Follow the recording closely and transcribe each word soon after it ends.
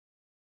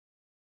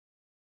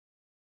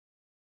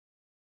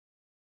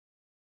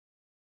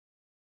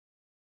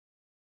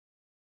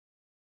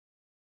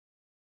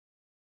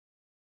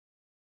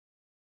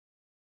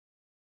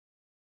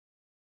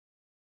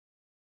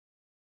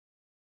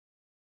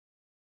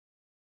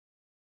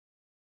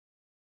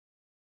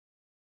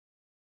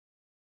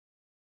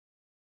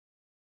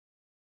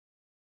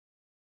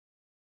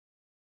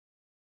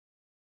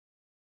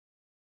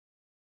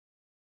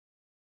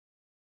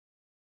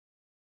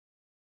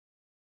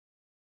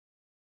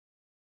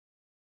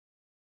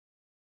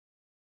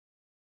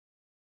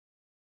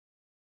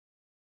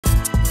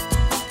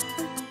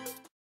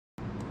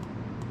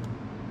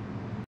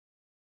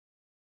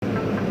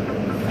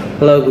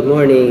Hello, good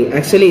morning.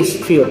 Actually, it's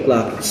 3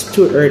 o'clock. It's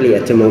too early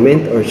at the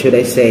moment, or should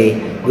I say,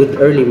 good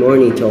early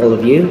morning to all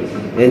of you.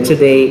 And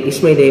today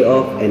is my day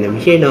off, and I'm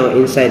here now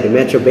inside the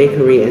Metro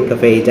Bakery and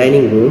Cafe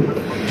dining room.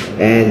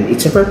 And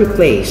it's a perfect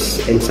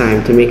place and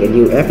time to make a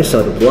new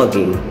episode of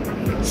vlogging.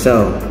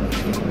 So,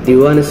 do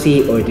you want to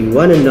see or do you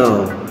want to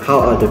know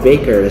how are the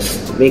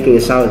bakers making a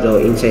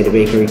sourdough inside the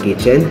bakery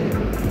kitchen?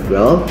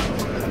 Well,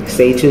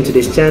 stay tuned to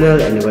this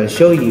channel and I will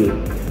show you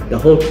the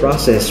whole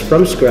process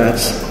from scratch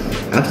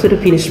after the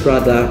finished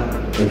product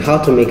and how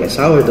to make a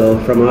sourdough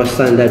from our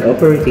standard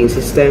operating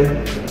system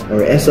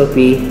or SOP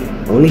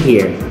only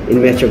here in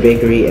Metro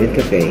Bakery and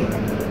Cafe.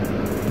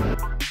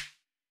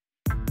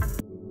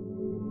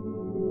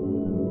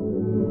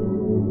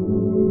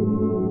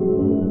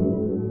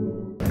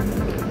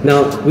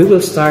 Now, we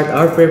will start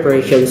our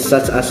preparations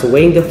such as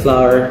weighing the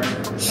flour,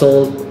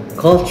 salt,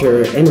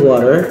 culture, and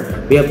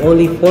water. We have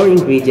only 4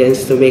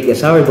 ingredients to make a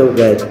sourdough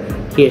bread.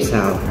 Here's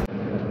how.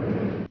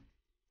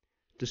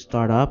 To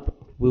start up,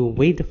 we will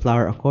weigh the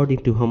flour according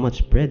to how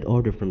much bread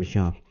ordered from the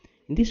shop.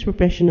 In this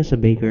profession as a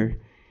baker,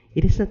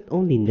 it is not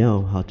only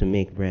know how to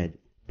make bread,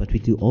 but we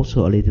do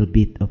also a little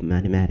bit of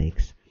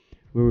mathematics,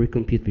 where we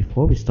compute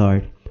before we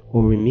start,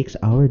 or we mix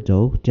our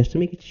dough just to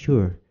make it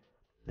sure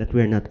that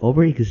we are not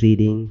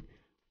over-exceeding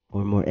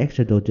or more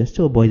extra dough just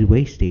to avoid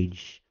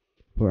wastage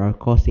for our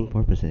costing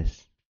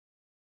purposes.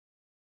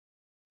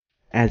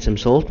 Add some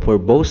salt for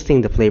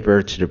boosting the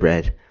flavor to the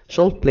bread.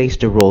 Salt plays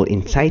the role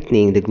in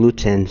tightening the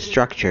gluten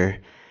structure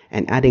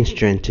and adding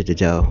strength to the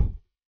dough.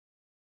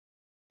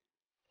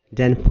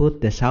 Then put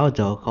the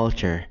sourdough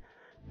culture.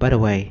 By the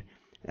way,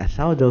 a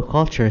sourdough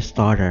culture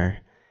starter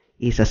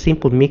is a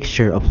simple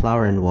mixture of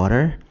flour and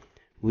water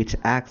which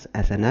acts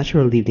as a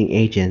natural leavening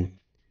agent.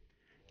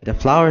 The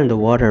flour and the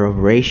water of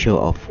a ratio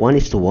of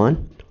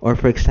 1:1, or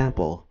for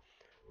example,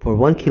 for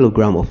 1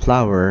 kilogram of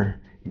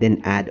flour,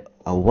 then add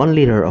 1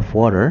 liter of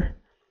water.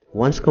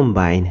 Once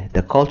combined,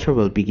 the culture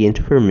will begin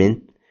to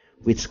ferment,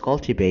 which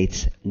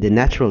cultivates the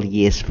natural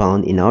yeast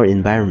found in our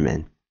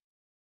environment.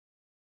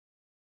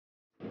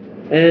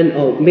 And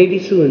maybe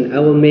soon I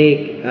will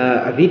make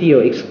a video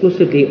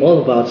exclusively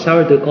all about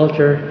sourdough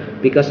culture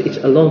because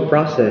it's a long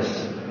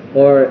process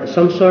or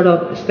some sort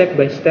of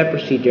step-by-step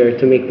procedure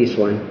to make this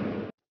one.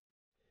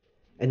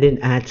 And then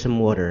add some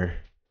water.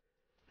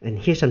 And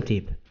here's some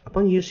tip.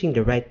 Upon using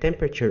the right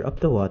temperature of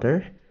the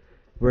water,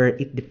 where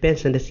it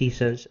depends on the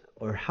seasons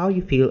or how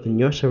you feel in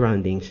your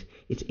surroundings,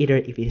 it's either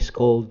if it is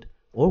cold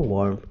or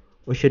warm,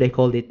 or should I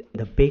call it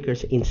the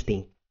baker's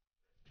instinct.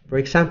 For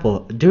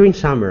example, during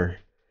summer,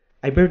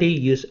 I barely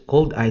use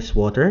cold ice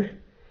water,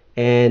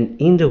 and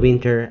in the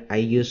winter,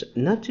 I use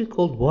not too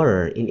cold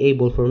water,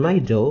 enable for my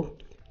dough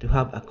to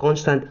have a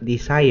constant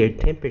desired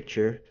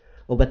temperature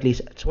of at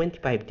least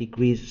 25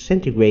 degrees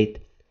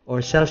centigrade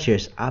or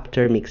Celsius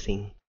after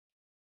mixing.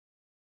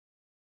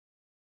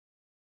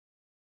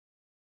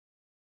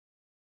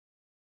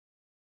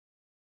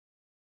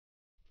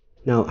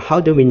 Now, how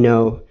do we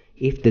know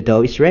if the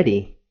dough is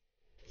ready?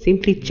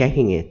 Simply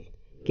checking it.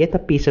 Get a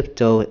piece of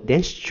dough,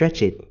 then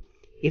stretch it.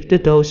 If the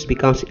dough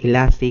becomes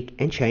elastic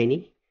and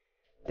shiny,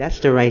 that's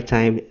the right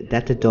time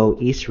that the dough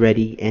is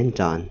ready and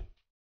done.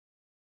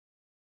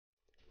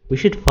 We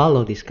should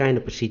follow this kind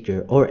of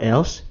procedure or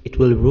else it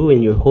will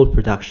ruin your whole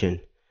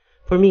production.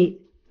 For me,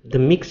 the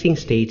mixing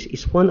stage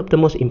is one of the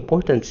most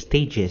important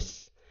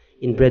stages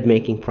in bread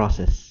making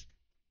process.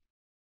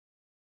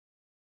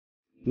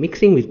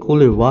 Mixing with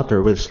cooler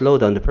water will slow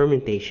down the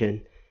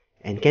fermentation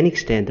and can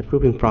extend the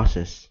proofing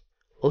process.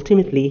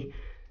 Ultimately,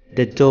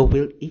 the dough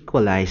will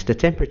equalize the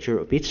temperature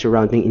of its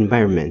surrounding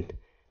environment,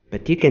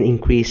 but you can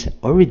increase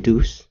or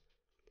reduce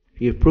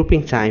your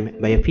proofing time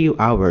by a few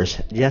hours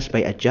just by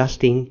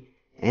adjusting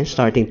and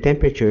starting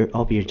temperature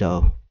of your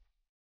dough.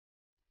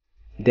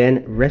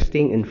 Then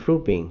resting and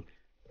proofing.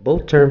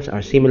 Both terms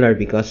are similar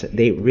because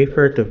they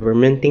refer to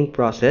fermenting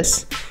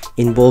process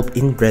involved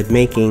in bread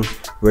making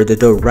where the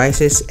dough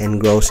rises and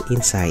grows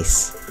in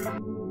size.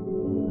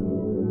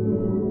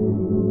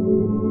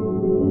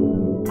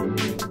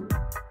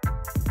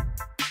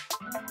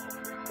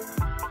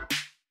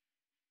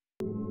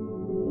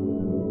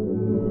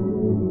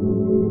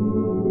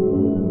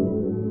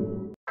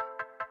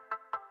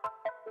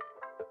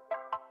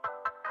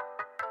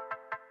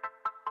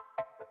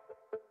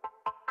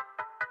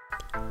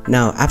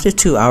 Now, after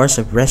 2 hours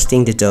of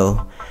resting the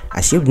dough,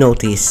 as you've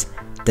noticed,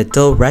 the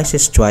dough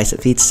rises twice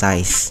of its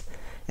size.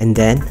 And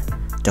then,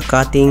 the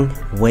cutting,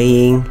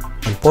 weighing,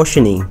 and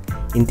portioning.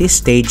 In this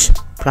stage,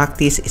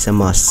 practice is a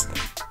must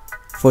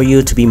for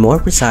you to be more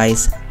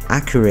precise,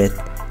 accurate,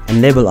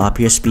 and level up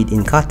your speed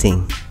in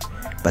cutting.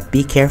 But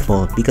be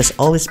careful because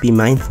always be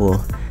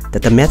mindful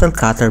that the metal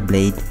cutter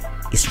blade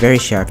is very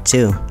sharp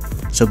too,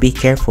 so be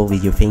careful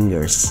with your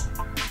fingers.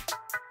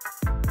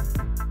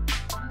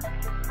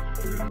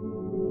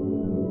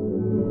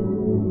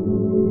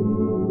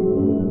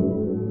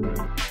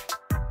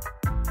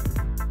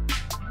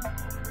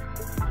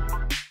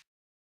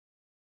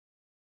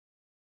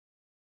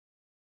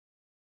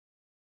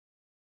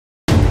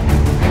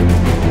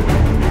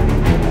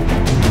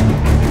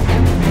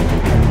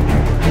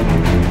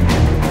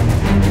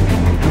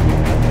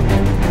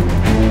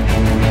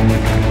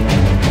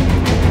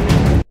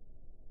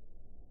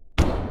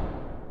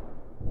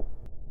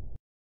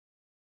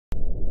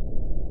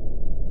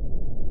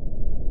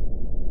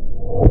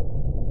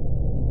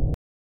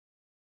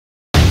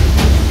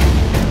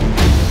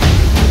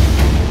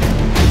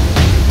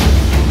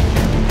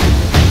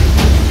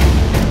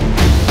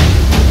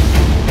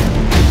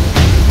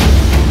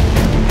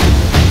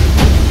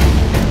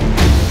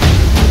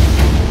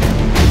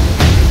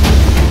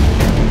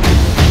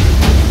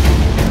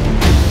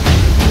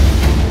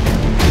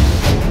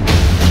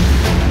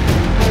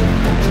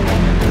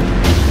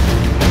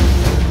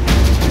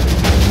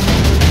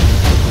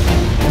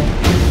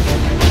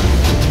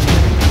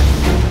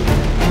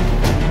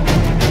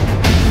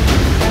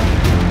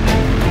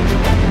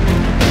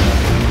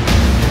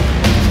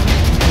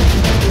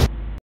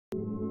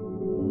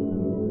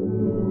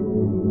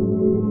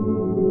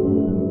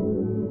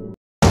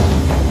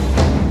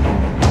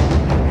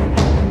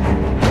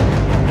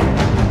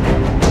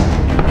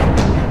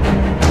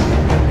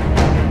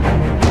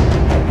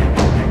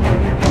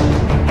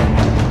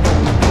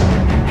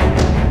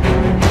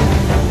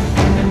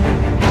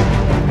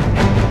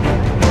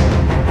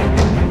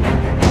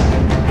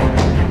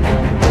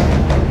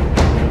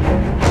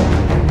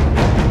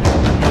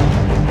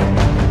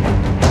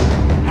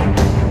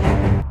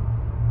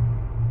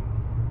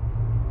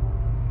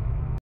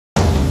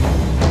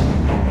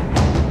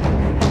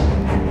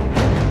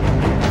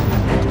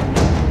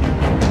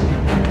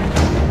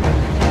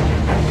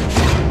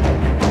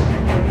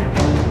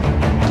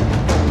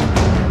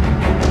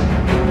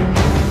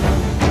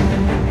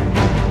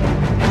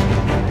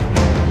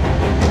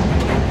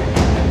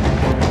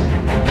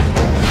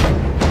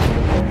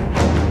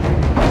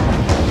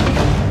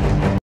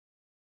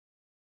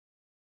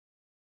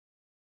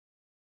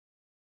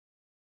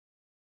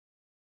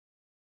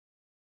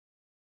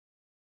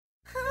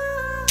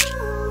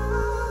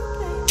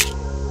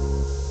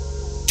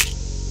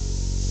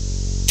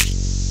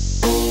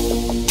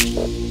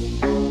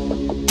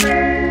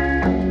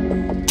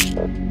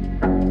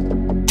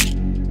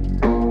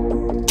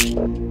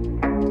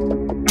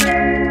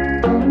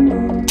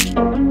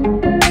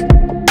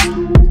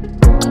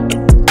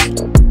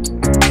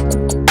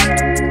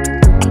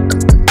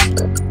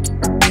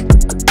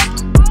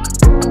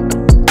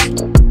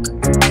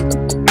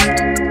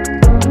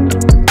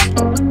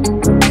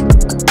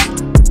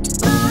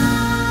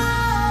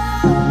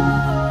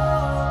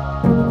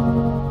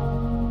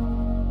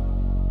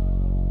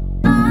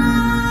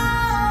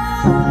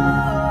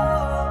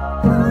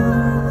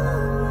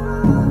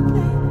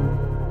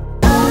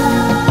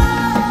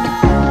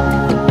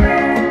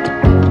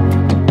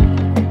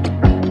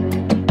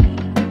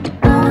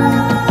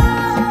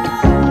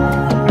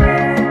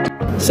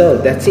 So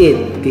that's it.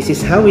 This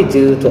is how we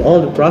do to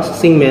all the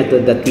processing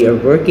method that we are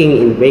working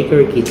in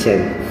Bakery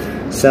Kitchen.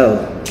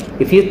 So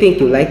if you think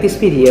you like this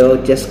video,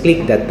 just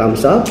click that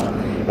thumbs up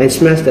and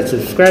smash that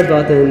subscribe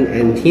button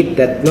and hit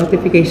that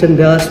notification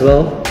bell as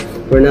well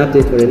for an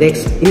update for the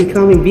next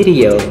incoming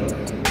video.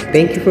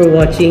 Thank you for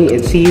watching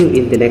and see you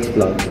in the next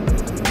vlog.